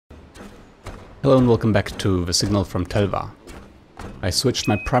Hello and welcome back to The-Signal-From-Tölva. I switched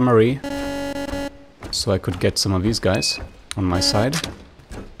my primary so I could get some of these guys on my side.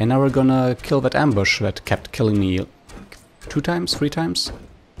 And now we're gonna kill that ambush that kept killing me 2 times, 3 times.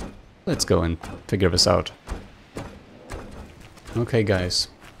 Let's go and figure this out. Okay guys,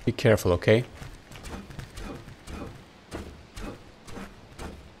 be careful, okay?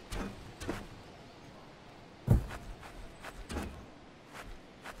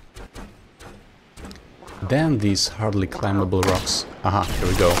 Damn these hardly climbable rocks. Aha, here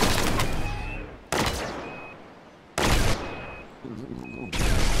we go.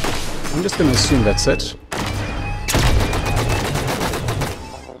 I'm just gonna assume that's it.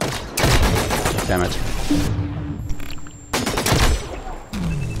 Damn it.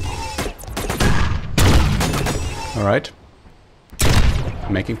 Alright.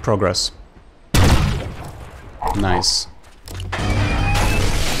 Making progress. Nice.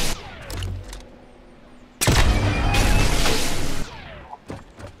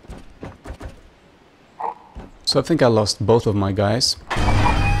 So I think I lost both of my guys.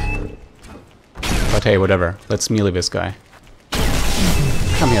 But hey, whatever. Let's melee this guy.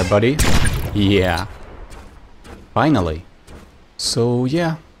 Come here, buddy. Yeah. Finally. So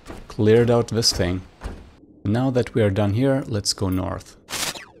yeah, cleared out this thing. Now that we are done here, let's go north.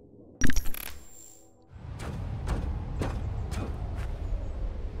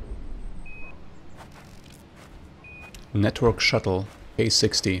 Network shuttle,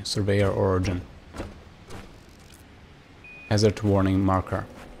 K60, surveyor origin. Hazard warning marker.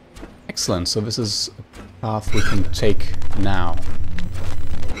 Excellent, so this is a path we can take now.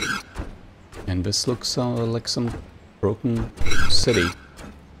 And this looks like some broken city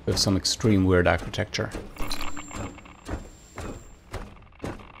with some extreme weird architecture.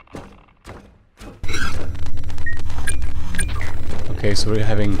 Okay, so we're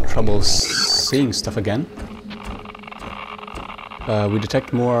having trouble seeing stuff again. We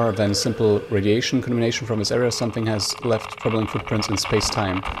detect more than simple radiation contamination from this area. Something has left troubling footprints in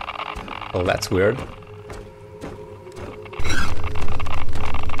space-time. Well, that's weird.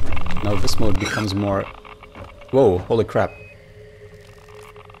 Now this mode becomes more... Whoa, holy crap.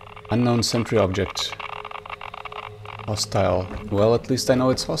 Unknown sentry object. Hostile. Well, at least I know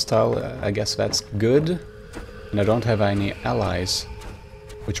it's hostile. I guess that's good. And I don't have any allies.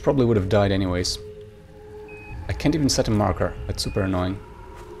 Which probably would have died anyways. I can't even set a marker. That's super annoying.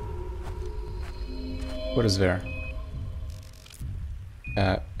 What is there?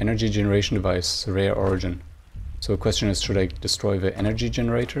 Energy generation device, surveyor origin. So the question is, should I destroy the energy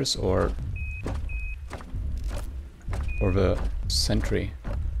generators or the sentry?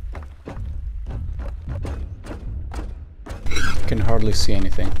 I can hardly see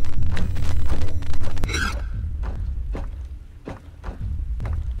anything.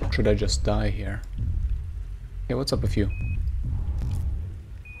 Should I just die here? Okay, what's up with you?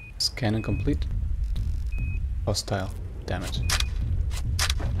 Scan incomplete. Hostile. Damn it.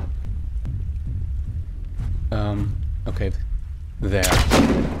 Okay. There.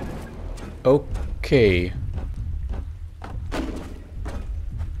 Okay.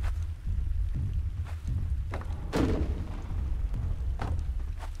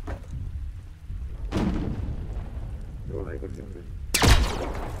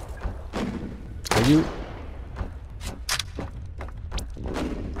 Are you...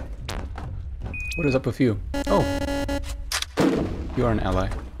 What is up with you? Oh! You are an ally,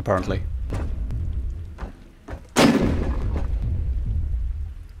 apparently.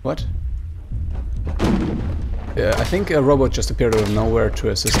 What? I think a robot just appeared out of nowhere to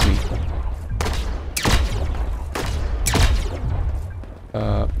assist me.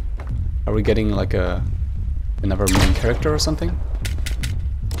 Are we getting like another main character or something?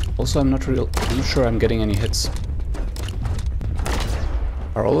 Also, I'm not sure I'm getting any hits.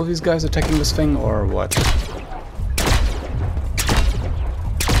 Are all of these guys attacking this thing, or what?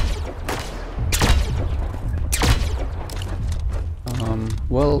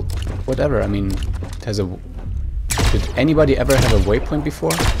 Well, whatever, I mean, it has a... Did anybody ever have a waypoint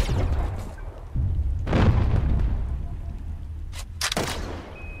before?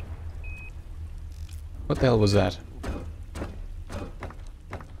 What the hell was that?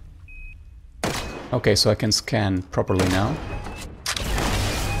 Okay, so I can scan properly now.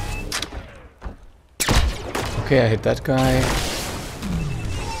 Okay, I hit that guy.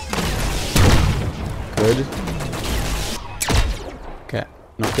 Good. Okay,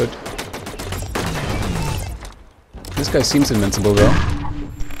 not good. This guy seems invincible though.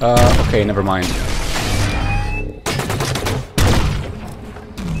 Okay, never mind.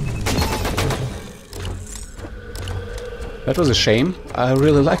 That was a shame. I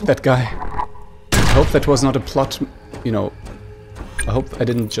really liked that guy. I hope that was not a plot, you know... I hope I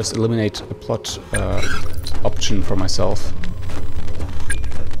didn't just eliminate a plot option for myself.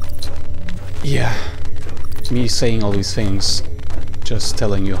 Yeah. Me saying all these things, just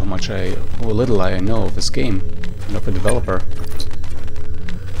telling you how little I know of this game and of the developer.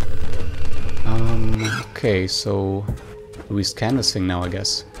 Okay, so we scan this thing now, I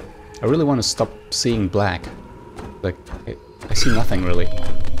guess. I really want to stop seeing black. Like, I see nothing really.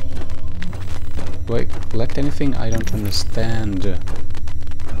 Do I collect anything? I don't understand.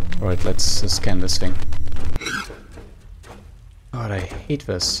 Alright, let's scan this thing. God, I hate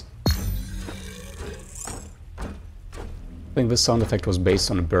this. I think this sound effect was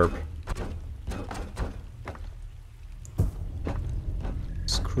based on a burp.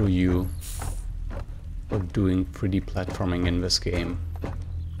 Screw you for doing 3D platforming in this game.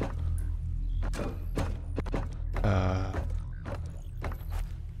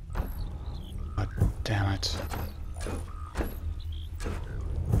 God damn it.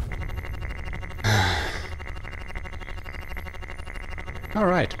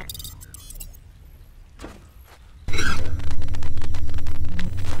 Alright.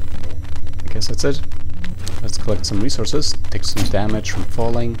 I guess that's it. Let's collect some resources, take some damage from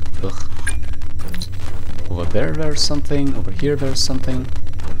falling. Ugh. Over there there's something, over here there's something.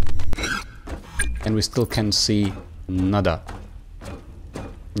 And we still can see nada.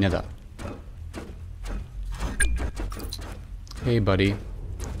 Nada. Hey buddy,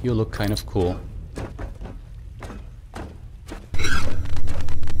 you look kind of cool.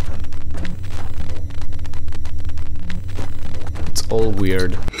 It's all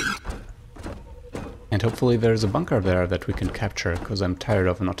weird. And hopefully there's a bunker there that we can capture, because I'm tired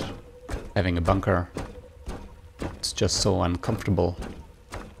of not having a bunker. It's just so uncomfortable.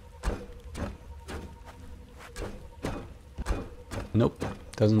 Nope,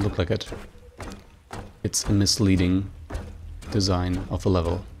 doesn't look like it. It's a misleading design of a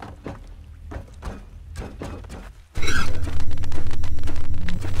level.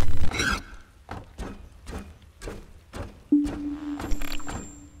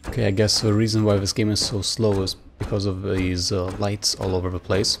 Okay, I guess the reason why this game is so slow is because of these lights all over the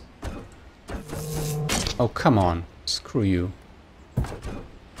place. Oh, come on. Screw you.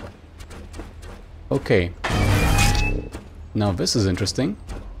 Okay. Now this is interesting.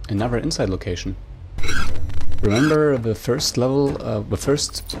 Another inside location. Remember the first level, the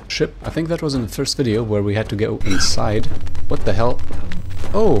first ship? I think that was in the first video where we had to go inside. What the hell?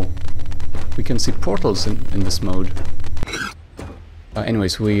 Oh! We can see portals in this mode.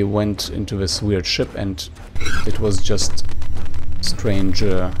 Anyways, we went into this weird ship and it was just strange.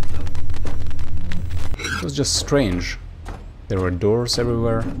 It was just strange. There were doors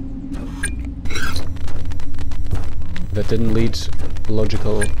everywhere that didn't lead a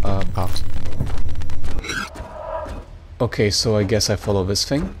logical path. Okay, so I guess I follow this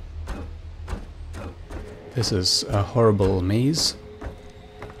thing. This is a horrible maze,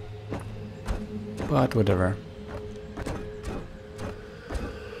 but whatever.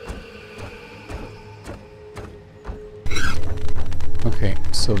 Okay,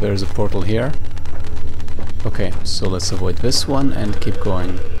 so there's a portal here. Okay, so let's avoid this one and keep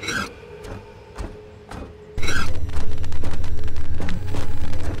going.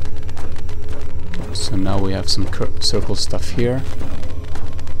 So now we have some circle stuff here.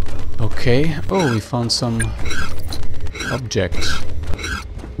 Okay, oh, we found some object.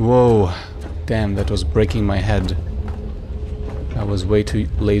 Whoa, damn, that was breaking my head. I was way too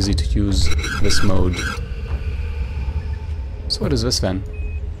lazy to use this mode. So what is this then?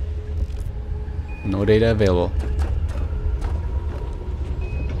 No data available.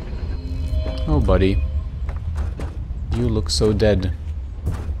 Oh buddy, you look so dead.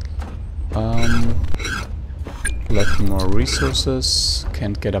 Collect more resources,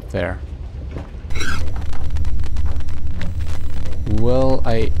 can't get up there. Well,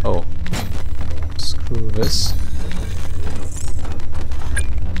 oh, screw this.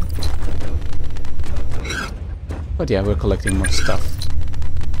 But yeah, we're collecting more stuff.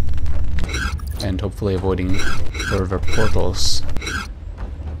 And hopefully avoiding further portals.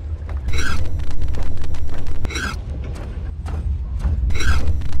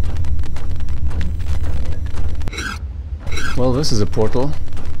 Well, this is a portal.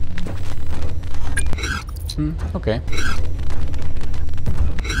 Okay.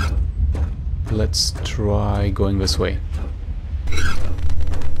 Let's try going this way.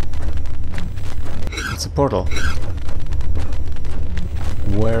 It's a portal.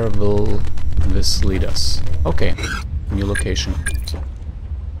 Where will this lead us? Okay, new location.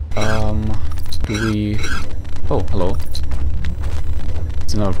 Do we... Oh, hello.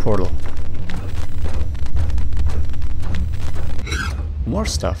 It's another portal. more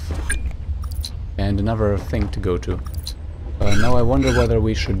stuff. And another thing to go to. Now I wonder whether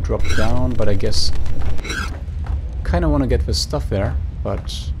we should drop down, but I guess... Kinda wanna get this stuff there,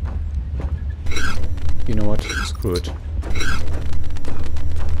 but... You know what? Screw it.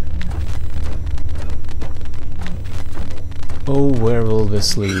 Oh, where will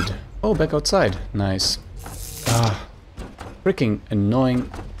this lead? Oh, back outside. Nice. Ah, freaking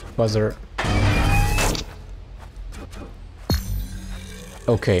annoying buzzer.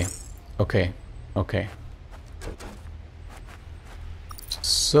 Okay, okay, okay.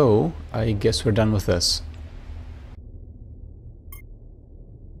 So, I guess we're done with this.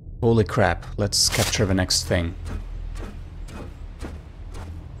 Holy crap, let's capture the next thing.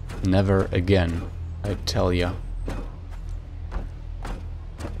 Never again, I tell ya.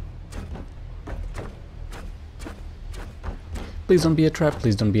 Please don't be a trap,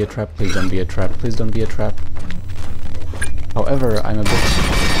 please don't be a trap, please don't be a trap, please don't be a trap. However, I'm a bit...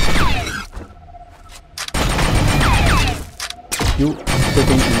 You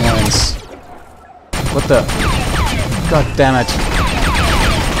freaking annoyance. What the... God damn it.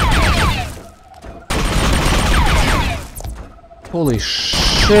 Holy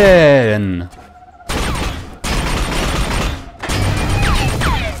shit!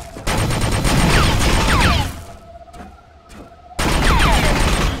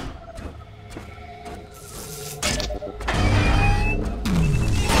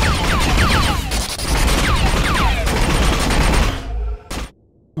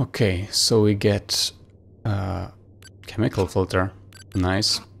 Okay, so we get chemical filter.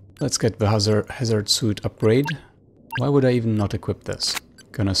 Nice. Let's get the hazard suit upgrade. Why would I even not equip this?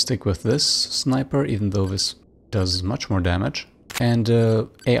 Gonna stick with this sniper, even though this does much more damage. And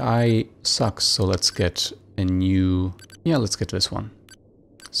AI sucks, so let's get a new... Yeah, let's get this one.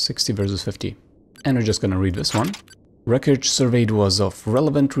 60 versus 50. And we're just gonna read this one. Wreckage surveyed was of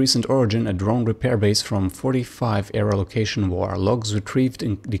relevant recent origin, a drone repair base from 45 era location war. Logs retrieved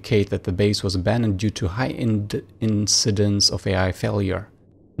indicate that the base was abandoned due to high incidence of AI failure.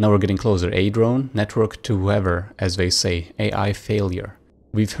 Now we're getting closer. A drone, network to whoever, as they say. AI failure.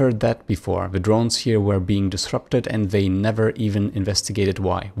 We've heard that before. The drones here were being disrupted and they never even investigated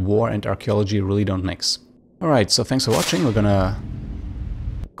why. War and archaeology really don't mix. Alright, so thanks for watching. We're gonna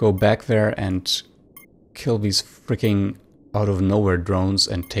go back there and kill these freaking out of nowhere drones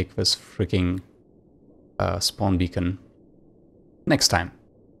and take this freaking spawn beacon next time.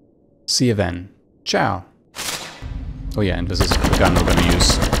 See you then. Ciao! Oh yeah, and this is the gun we're gonna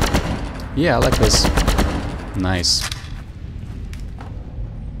use. Yeah, I like this. Nice.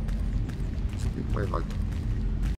 You play like